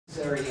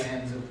necessary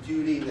ends of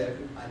duty that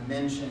I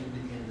mentioned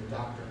in the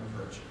Doctrine of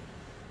Virtue.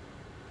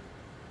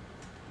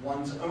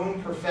 One's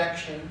own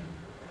perfection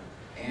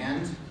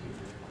and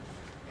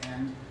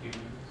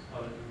humans,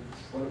 other humans.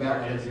 What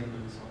about ends in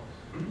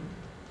themselves?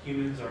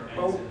 Humans are ends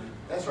Oh, in.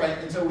 that's right.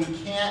 And so we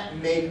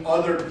can't make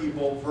other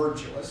people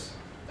virtuous.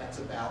 That's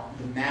about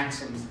the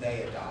maxims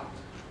they adopt.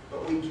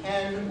 But we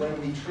can,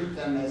 when we treat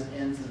them as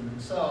ends in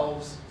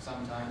themselves,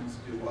 sometimes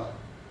do what?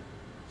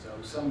 So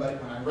somebody,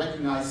 when I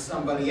recognize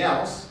somebody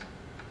else,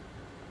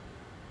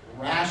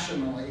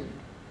 rationally,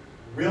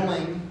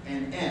 willing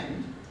an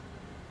end,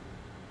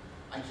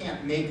 I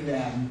can't make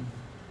them,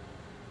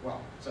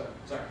 well, so,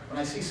 sorry, when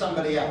I see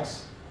somebody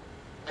else,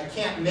 I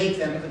can't make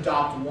them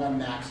adopt one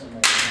maxim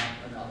or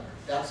not another.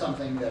 That's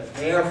something that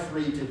they're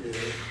free to do.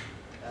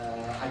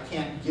 I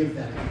can't give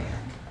them an end.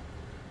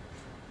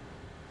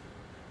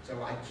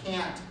 So I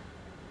can't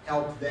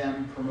help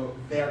them promote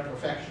their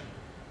perfection.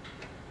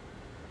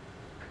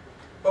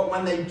 But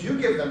when they do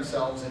give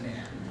themselves an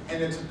end,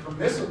 and it's a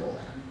permissible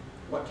end,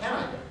 what can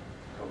I do?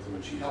 Help them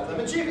achieve Help that.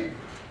 them achieve it.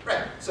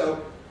 Right.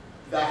 So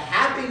the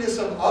happiness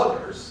of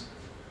others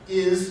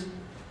is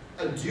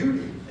a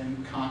duty,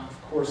 and Kant,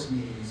 of course,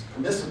 means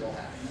permissible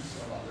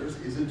happiness of others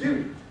is a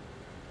duty.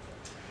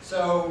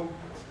 So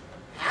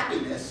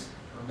happiness,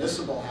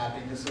 permissible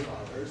happiness of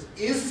others,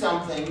 is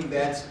something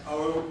that's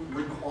a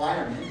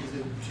requirement,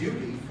 is a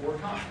duty for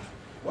Kant.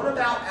 What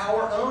about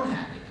our own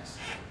happiness?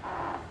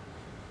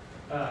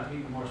 He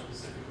more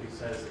specifically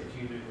says if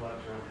you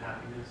neglect your own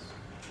happiness,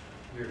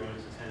 you're going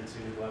to tend to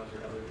neglect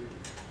your other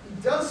duties.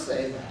 He does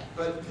say that,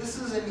 but this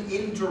is an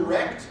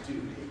indirect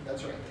duty.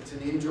 That's right. It's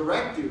an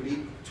indirect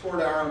duty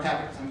toward our own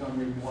happiness. I'm going to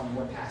read one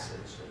more passage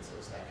that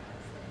says that kind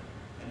of thing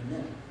in a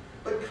minute.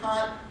 But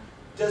Kant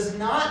does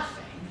not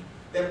think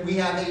that we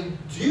have a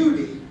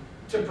duty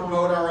to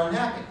promote our own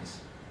happiness.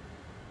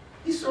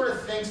 He sort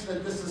of thinks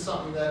that this is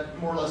something that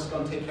more or less is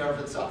going to take care of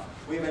itself.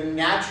 We have a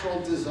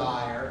natural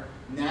desire,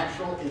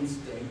 natural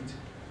instinct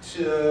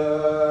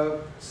to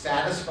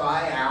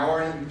satisfy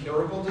our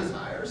empirical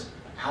desires.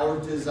 Our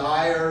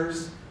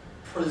desires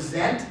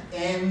present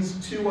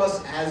ends to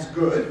us as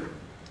good.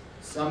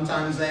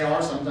 Sometimes they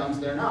are, sometimes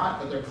they're not,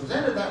 but they're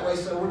presented that way,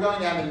 so we're going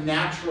to have a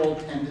natural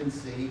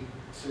tendency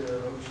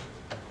to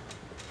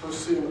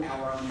pursue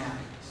our own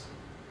happiness.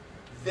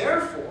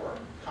 Therefore,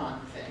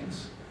 Kant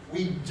thinks,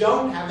 we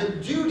don't have a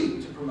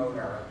duty to promote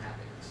our own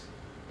happiness.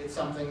 It's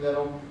something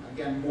that'll,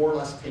 again, more or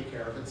less take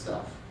care of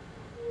itself.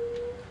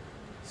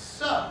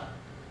 So,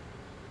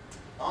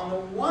 on the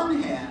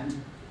one hand,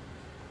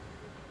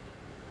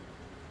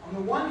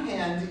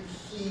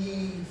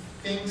 he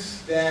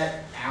thinks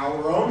that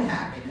our own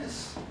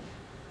happiness,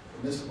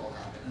 permissible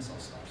happiness, I'll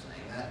stop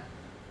saying that,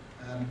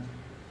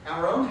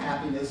 our own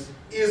happiness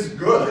is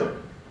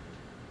good,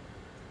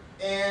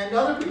 and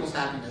other people's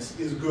happiness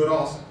is good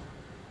also.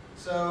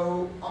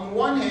 So, on the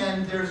one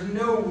hand, there's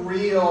no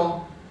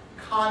real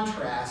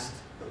contrast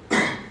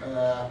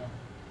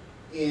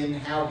in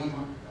how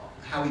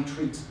he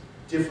treats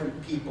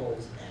different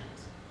people's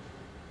ends.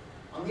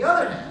 On the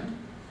other hand,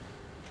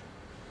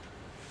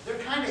 there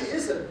kind of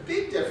is a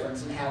big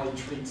difference in how he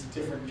treats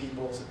different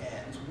people's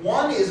ends.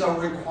 One is a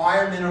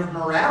requirement of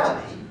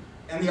morality,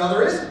 and the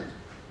other isn't.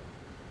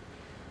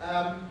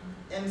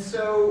 And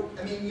so,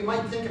 I mean, you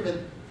might think of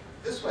it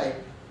this way.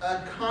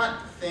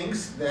 Kant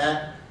thinks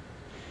that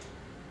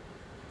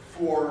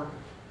for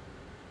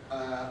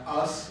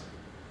us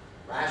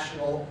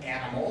rational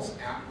animals,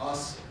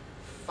 us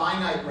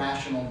finite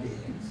rational beings,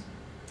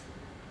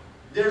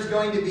 there's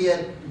going to be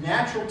a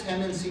natural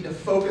tendency to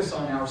focus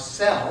on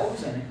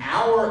ourselves and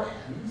our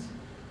ends,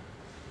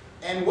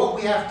 and what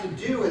we have to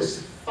do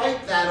is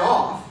fight that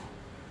off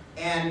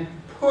and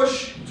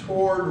push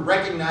toward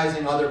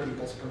recognizing other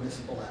people's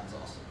permissible ends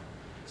also.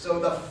 So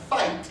the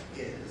fight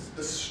is,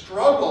 the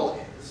struggle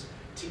is,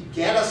 to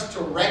get us to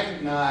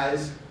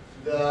recognize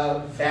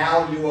the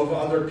value of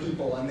other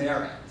people and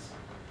their ends.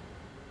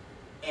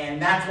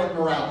 And that's what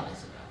morality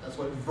is about. That's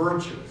what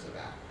virtue is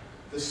about.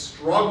 The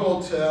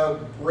struggle to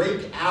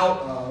break out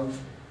of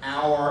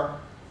our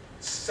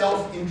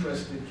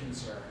self-interested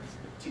concerns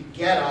to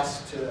get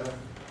us to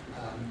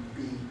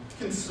be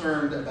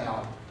concerned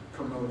about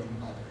promoting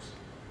others.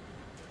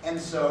 And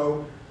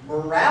so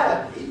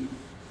morality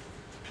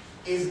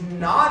is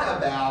not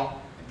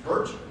about,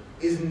 virtue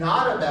is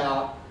not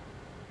about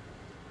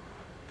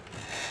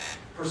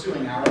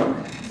pursuing our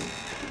own ends.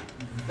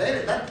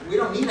 We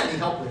don't need any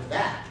help with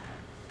that.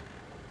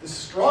 The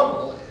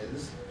struggle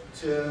is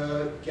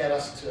to get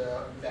us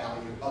to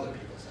value other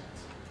people's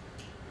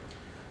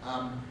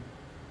ends.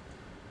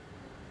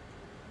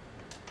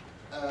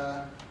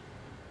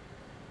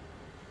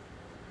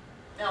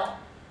 Now,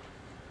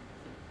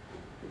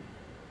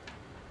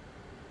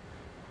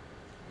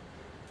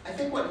 I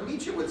think what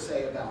Nietzsche would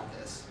say about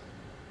this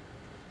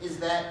is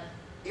that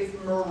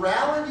if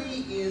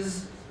morality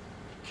is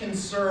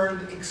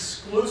concerned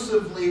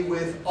exclusively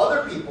with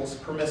other people's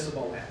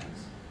permissible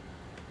ends,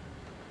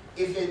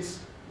 if it's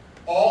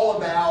all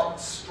about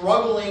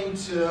struggling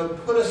to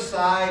put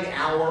aside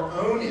our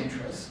own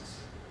interests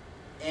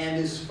and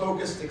is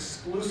focused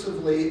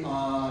exclusively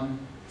on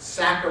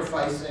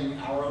sacrificing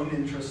our own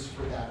interests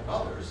for that of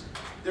others,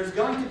 there's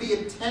going to be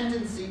a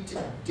tendency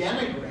to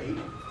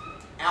denigrate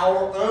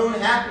our own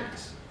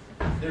happiness.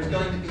 There's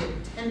going to be a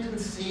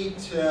tendency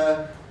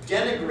to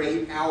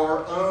denigrate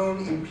our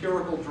own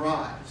empirical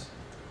drives.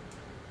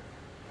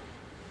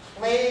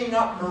 Playing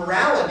up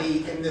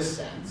morality in this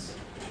sense,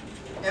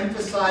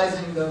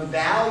 emphasizing the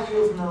value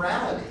of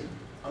morality,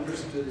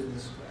 understood in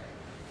this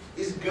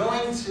way, is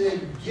going to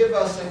give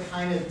us a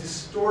kind of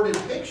distorted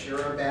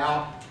picture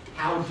about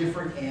how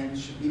different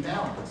ends should be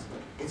balanced.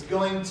 It's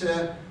going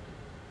to,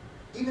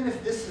 even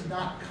if this is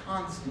not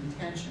Kant's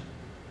intention,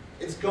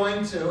 it's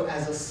going to,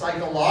 as a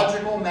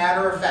psychological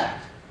matter of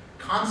fact,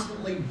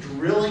 constantly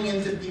drilling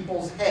into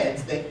people's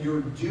heads that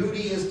your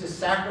duty is to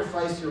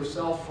sacrifice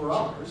yourself for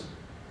others.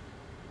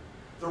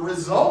 The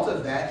result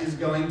of that is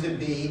going to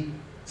be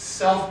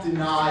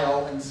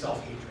self-denial and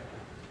self-hatred.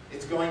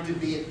 It's going to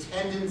be a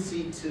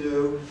tendency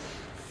to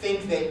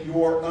think that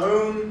your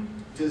own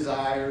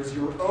desires,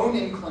 your own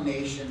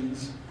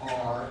inclinations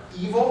are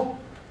evil,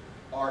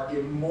 are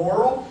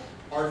immoral,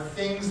 are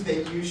things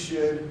that you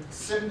should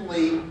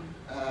simply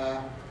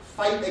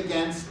fight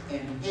against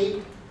and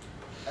hate,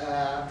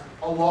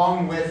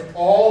 along with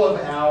all of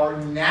our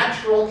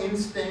natural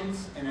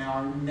instincts and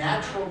our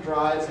natural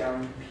drives, our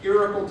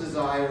empirical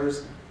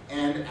desires,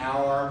 and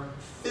our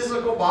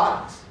physical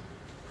bodies.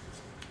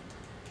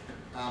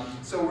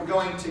 So we're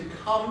going to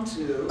come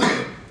to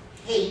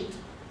hate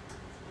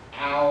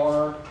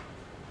our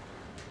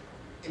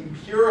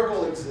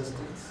empirical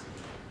existence,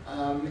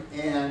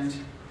 and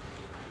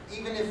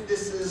even if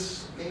this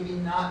is maybe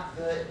not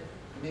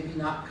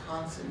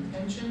Kant's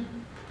intention,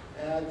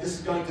 this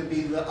is going to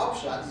be the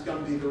upshot. This is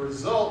going to be the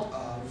result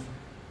of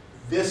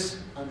this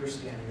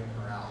understanding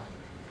of morality.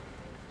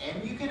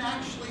 And you can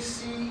actually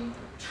see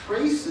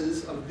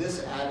traces of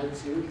this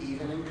attitude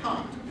even in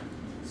Kant.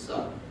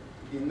 So,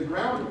 in the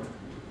groundwork.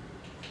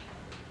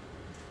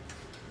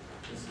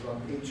 This is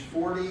on page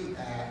 40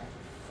 at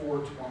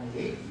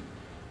 428.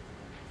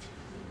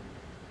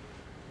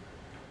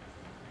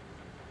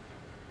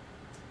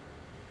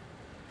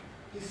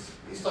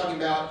 He's talking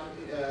about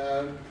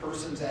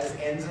persons as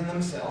ends in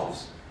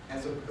themselves,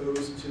 as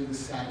opposed to the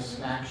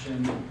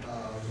satisfaction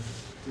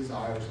of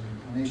desires and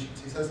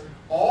inclinations. He says,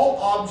 all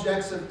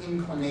objects of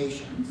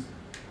inclinations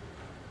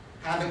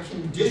have a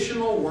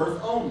conditional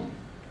worth only.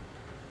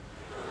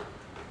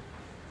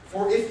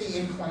 For if the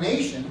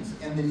inclinations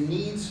and the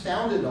needs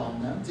founded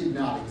on them did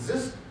not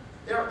exist,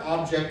 their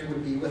object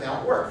would be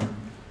without worth.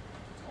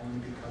 It's only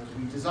because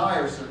we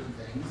desire certain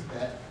things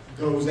that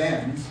those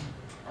ends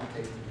are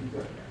taken to be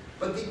good.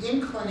 But the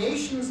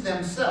inclinations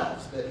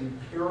themselves, the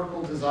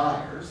empirical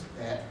desires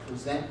that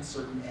present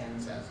certain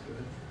ends as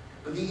good,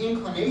 but the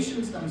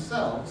inclinations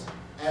themselves,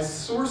 as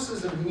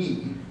sources of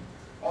need,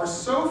 are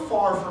so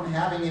far from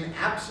having an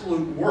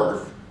absolute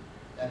worth,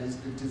 that is,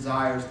 the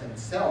desires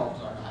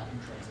themselves are not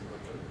intrinsically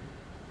good,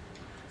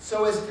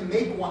 so as to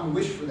make one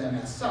wish for them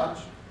as such,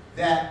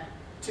 that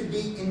to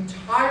be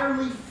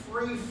entirely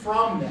free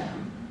from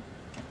them,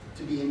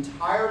 to be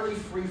entirely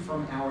free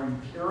from our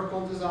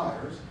empirical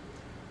desires,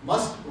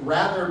 must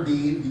rather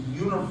be the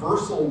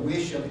universal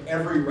wish of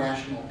every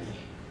rational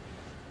being.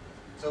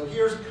 So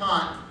here's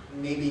Kant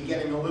maybe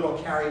getting a little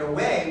carried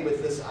away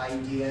with this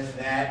idea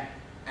that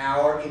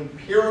our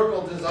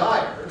empirical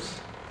desires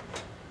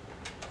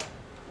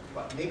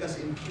make us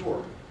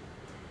impure.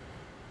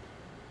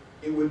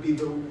 It would be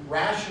the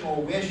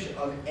rational wish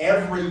of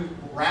every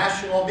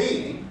rational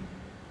being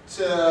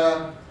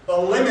to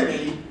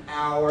eliminate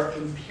our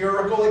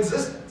empirical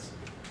existence,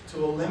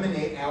 to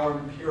eliminate our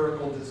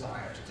empirical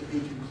desires, to be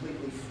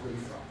completely free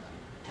from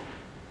them.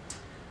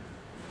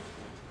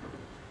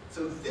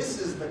 So this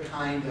is the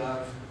kind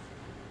of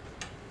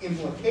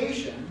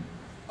implication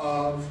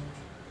of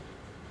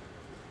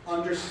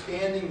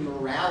understanding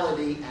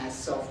morality as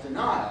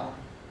self-denial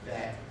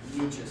that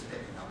Nietzsche is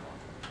picking up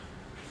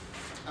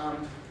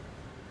on.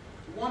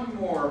 One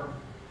more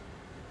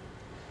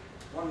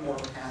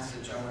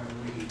passage I want to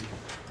read.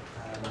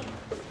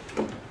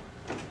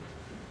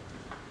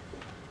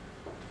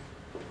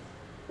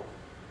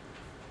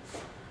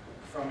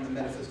 From the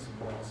Metaphysics of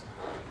Morals.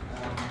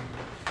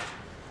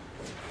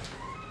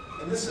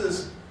 And this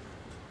is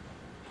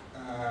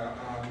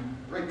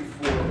right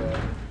before the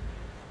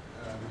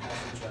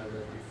passage I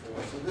read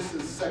before. So this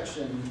is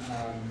section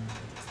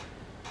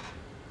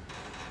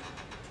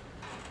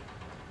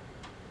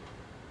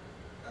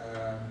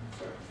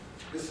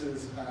this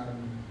is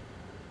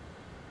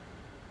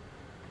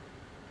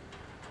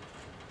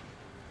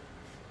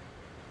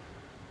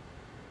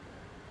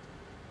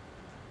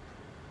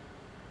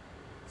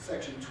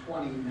section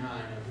 29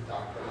 of the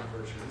Doctrine and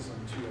Virtue. This is on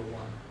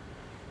 201.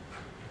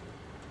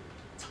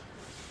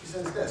 He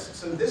says this.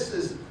 So this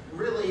is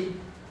really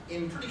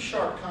in pretty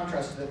sharp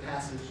contrast to the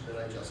passage that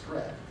I just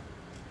read,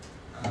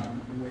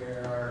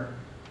 where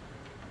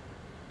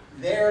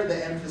there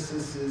the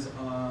emphasis is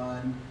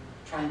on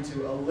trying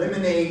to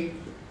eliminate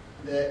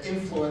the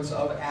influence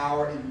of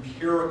our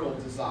empirical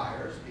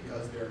desires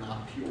because they're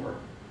not pure.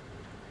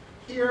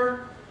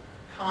 Here,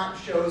 Kant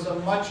shows a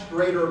much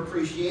greater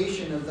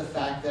appreciation of the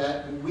fact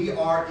that we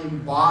are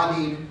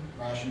embodied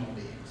rational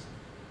beings.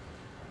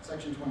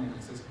 Section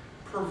 29 says,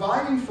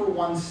 providing for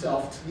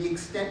oneself to the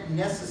extent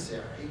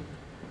necessary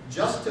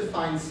just to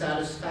find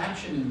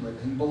satisfaction in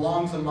living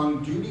belongs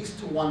among duties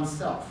to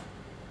oneself.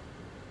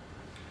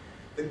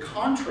 The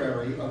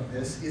contrary of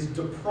this is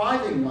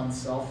depriving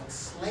oneself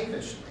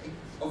slavishly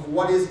of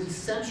what is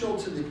essential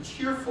to the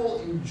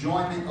cheerful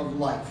enjoyment of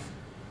life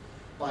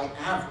by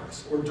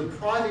avarice, or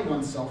depriving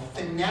oneself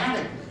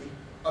fanatically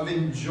of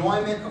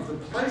enjoyment of the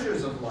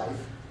pleasures of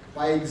life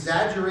by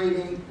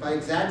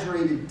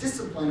exaggerated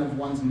discipline of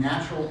one's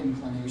natural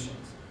inclinations.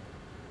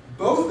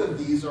 Both of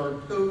these are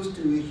opposed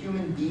to a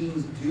human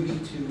being's duty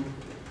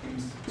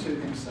to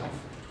himself.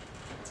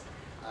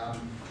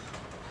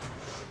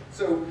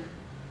 So,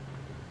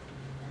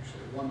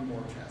 actually, one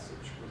more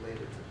passage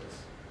related to this.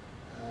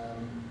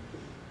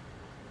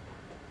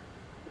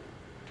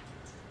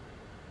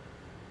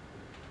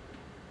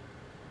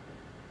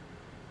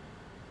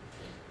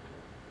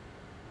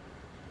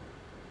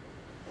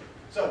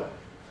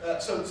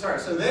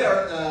 So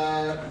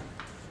there,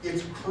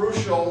 it's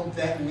crucial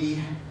that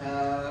we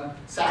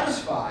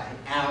satisfy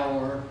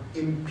our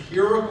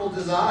empirical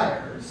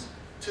desires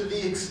to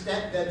the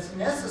extent that's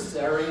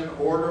necessary in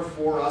order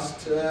for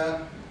us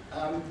to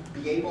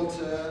be able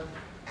to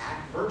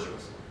act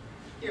virtuously.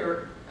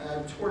 Here,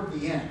 toward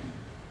the end,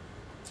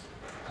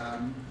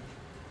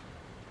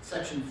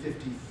 section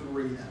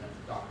 53 then of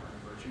the Doctrine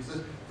of Virtue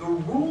says, the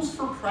rules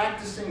for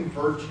practicing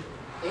virtue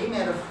aim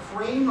at a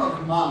frame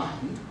of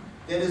mind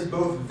that is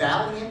both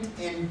valiant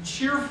and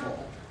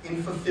cheerful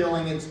in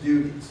fulfilling its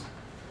duties.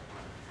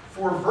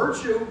 For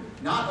virtue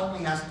not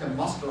only has to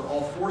muster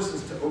all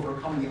forces to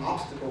overcome the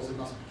obstacles it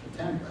must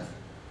contend with,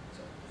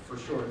 so for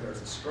sure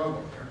there's a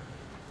struggle there,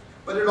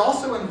 but it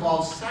also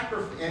involves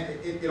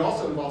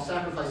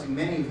sacrificing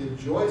many of the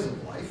joys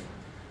of life,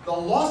 the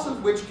loss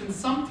of which can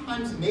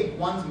sometimes make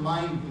one's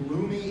mind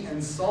gloomy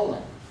and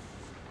sullen.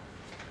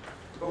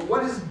 But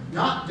what is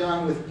not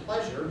done with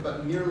pleasure,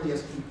 but merely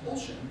as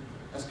compulsion,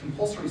 as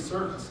compulsory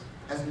service,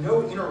 has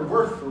no inner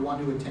worth for one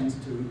who attends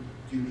to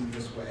duty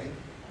this way,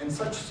 and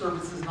such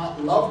service is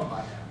not loved by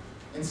him.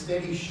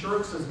 Instead, he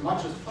shirks as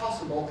much as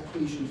possible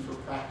occasions for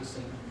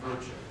practicing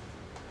virtue.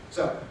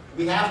 So,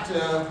 we have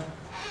to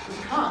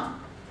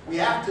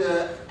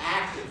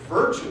act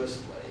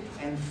virtuously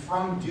and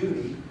from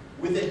duty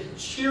with a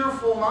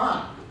cheerful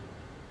mind,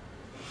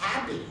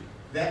 happy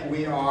that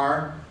we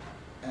are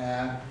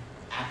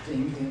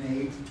acting in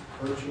a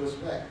virtuous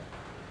way.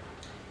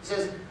 He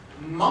says,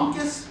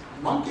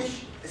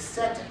 monkish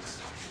ascetics,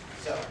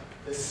 so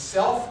the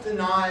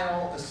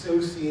self-denial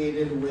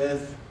associated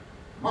with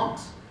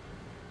monks,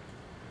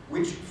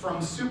 which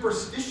from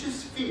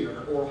superstitious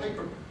fear or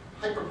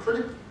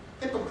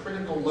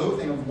hypocritical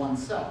loathing of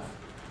oneself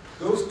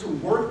goes to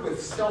work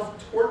with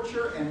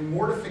self-torture and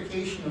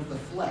mortification of the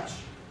flesh,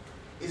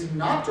 is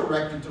not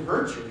directed to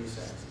virtue, he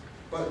says,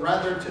 but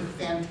rather to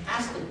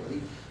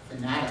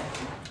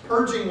fanatically,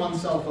 purging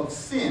oneself of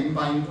sin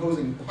by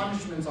imposing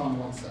punishments on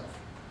oneself.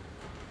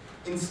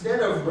 Instead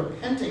of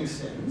repenting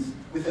sins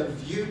with a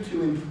view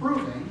to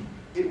improving,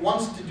 it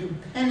wants to do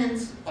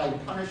penance by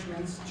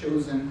punishments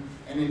chosen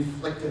and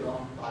inflicted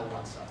on by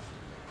oneself.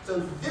 So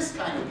this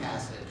kind of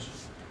passage,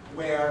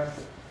 where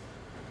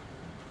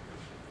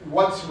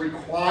what's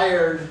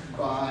required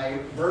by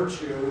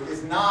virtue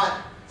is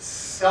not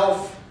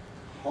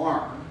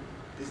self-harm,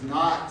 is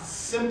not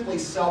simply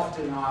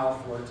self-denial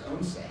for its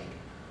own sake,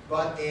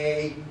 but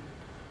a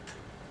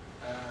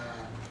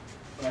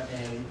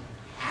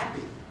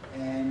happy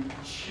and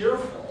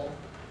cheerful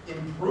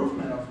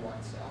improvement of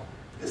oneself.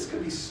 This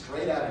could be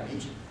straight out of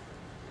Nietzsche.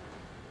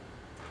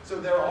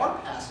 So there are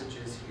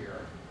passages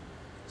here.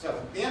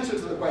 So the answer to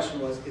the question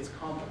was, it's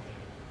complicated.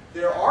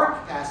 There are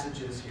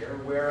passages here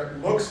where it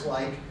looks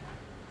like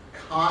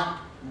Kant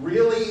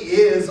really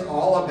is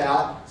all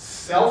about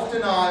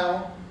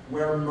self-denial,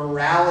 where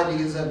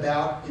morality is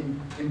about,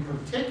 in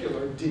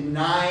particular,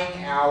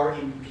 denying our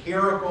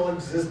empirical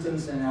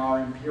existence and our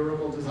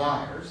empirical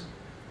desires.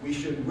 We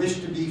should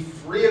wish to be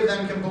free of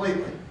them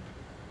completely.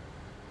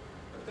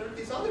 But there are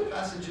these other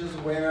passages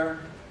where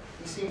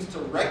he seems to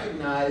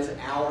recognize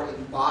our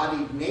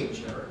embodied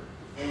nature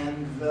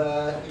and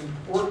the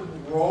important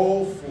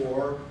role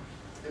for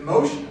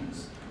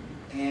emotions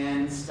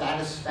and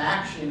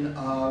satisfaction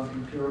of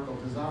empirical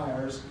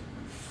desires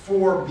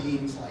for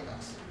beings like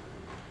us.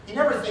 He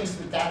never thinks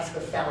that that's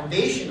the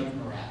foundation of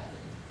morality,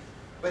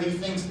 but he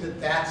thinks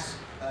that that's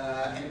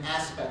an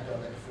aspect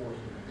of it for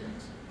human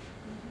beings.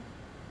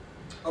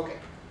 Okay,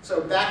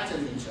 so back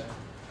to Nietzsche.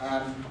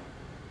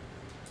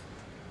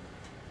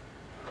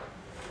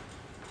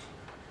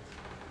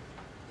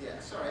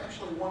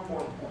 Actually one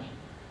more point.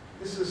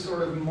 This is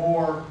sort of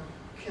more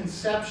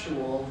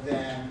conceptual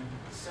than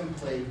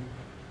simply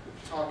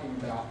talking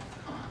about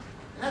Kant.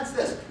 And that's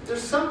this.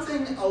 There's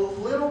something a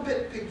little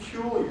bit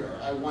peculiar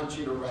I want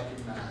you to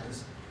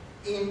recognize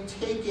in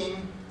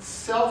taking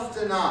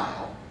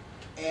self-denial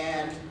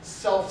and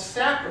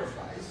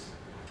self-sacrifice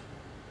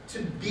to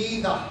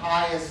be the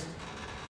highest